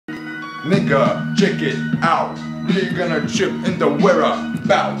nigga, check it out. We're gonna chip in the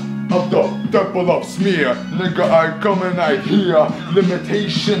whereabouts of the temple of smear. Nigga, I come and I hear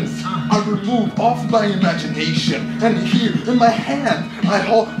limitations. I remove off my imagination. And here in my hand I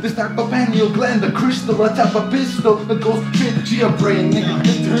hold this type of pineal gland, a crystal, a type of pistol that goes straight to your brain, nigga.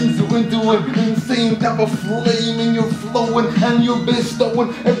 It turns you into an insane type of flame, and you're flowing and you're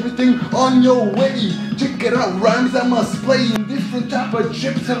bestowing everything on your way. Check it out, rhymes I must play in different type of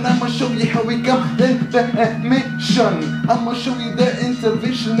chips, and I'ma show you how we come in the emission. I'ma show you the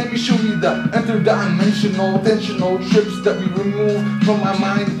intervention. Let me show you the interdimensional tensional trips that we remove from my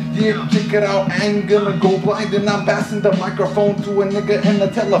mind. Yeah, check it out, I ain't gonna go blind, and I'm passing the microphone to a nigga in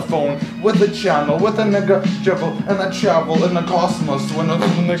a telephone with a channel, with a nigga dribble, and I travel in the cosmos when a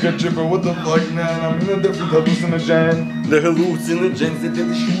nigga dribble. What the fuck, man? I'm in a different hallucinogen. The hallucinogens that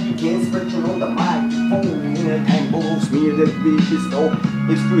the shoe can't stretch on the microphone in a temple of smear. That the pistol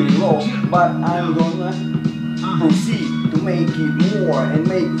is pretty low, but I'm gonna proceed to make it more and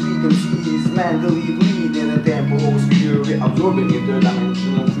make frequencies mentally bleed in a temple of smear. We're absorbing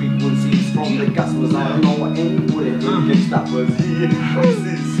interdimensional frequencies from the cosmos. I don't know anybody can stop us here. This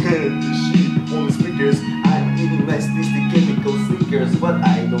is the shit on the speakers. I'm eating less the chemical sneakers, but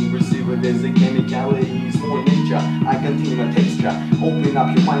I don't perceive it as a chemicality. It's more nature. I continue my texture. Open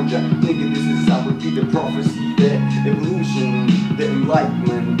up your mind, nigga. This is how we be the prophecy, the evolution, the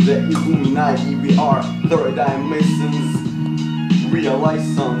enlightenment, the Illuminati. We are third dimensions,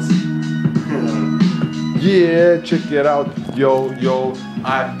 realized sons. Yeah, check it out, yo,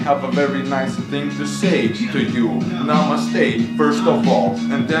 I have a very nice thing to say to you. Namaste, first of all,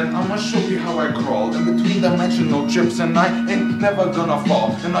 and then I'ma show you how I crawl in between dimensional trips, and I ain't never gonna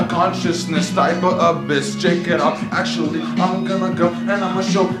fall in a consciousness type of abyss. Check it out, actually, I'm gonna go and I'ma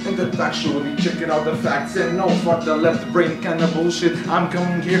show intellectually. Check it out, the facts, and no, fuck the left brain kinda bullshit. I'm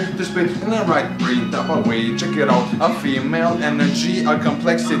coming here to spit in the right brain type of way. Check it out, a female energy, a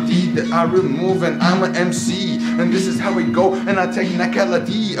complexity that I remove, and I'm an MC, and this is how we go, and I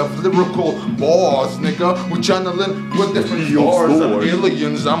technicality of lyrical bars, nigga. We channeling with different stars of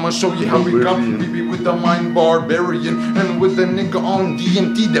aliens. I'ma show you how we come, maybe with the mind barbarian, and with the nigga on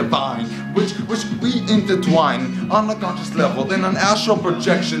DMT divine, which we intertwine on a conscious level in an astral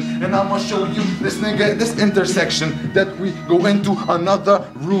projection. And I'ma show you this nigga, this intersection that we go into another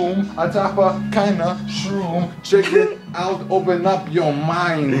room, a type of kinda shroom. Check it out, open up your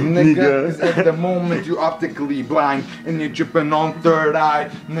mind, nigga. 'Cause at the moment you optically blind and you're tripping on third eye,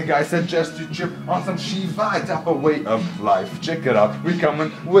 nigga. I suggest you trip on some Shiva type of way of life. Check it out, we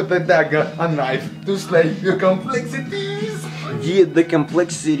coming with a dagger, a knife to slay your complexities. Yeah, the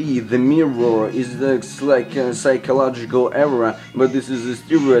complexity, the mirror is like a psychological error, but this is a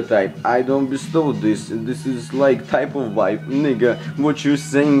stereotype. I don't bestow this. This is like type of vibe, nigga. What you're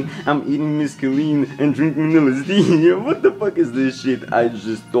saying? I'm eating mescaline and drinking LSD. What the fuck is this shit I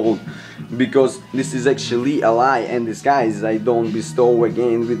just told? Because this is actually a lie and disguise. I don't bestow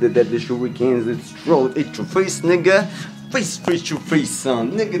again with the deadly shurikens. It's throw it at your face, nigga. Face your face,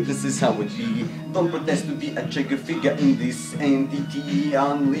 son. Nigga, this is how it be. Don't pretend to be a trigger figure in this entity.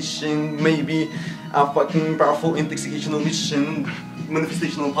 Unleashing maybe a fucking powerful intoxicational mission.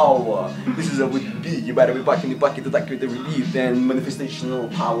 Manifestational power. This is how it be. You better be back in the pocket to attack with the relief. And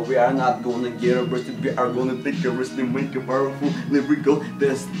manifestational power. We are not gonna get arrested. We are gonna take a rest and make a powerful lyrical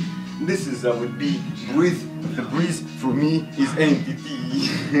test. This is how it be. Breathe. The breeze for me is entity.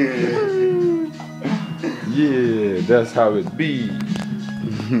 Yeah, that's how it be.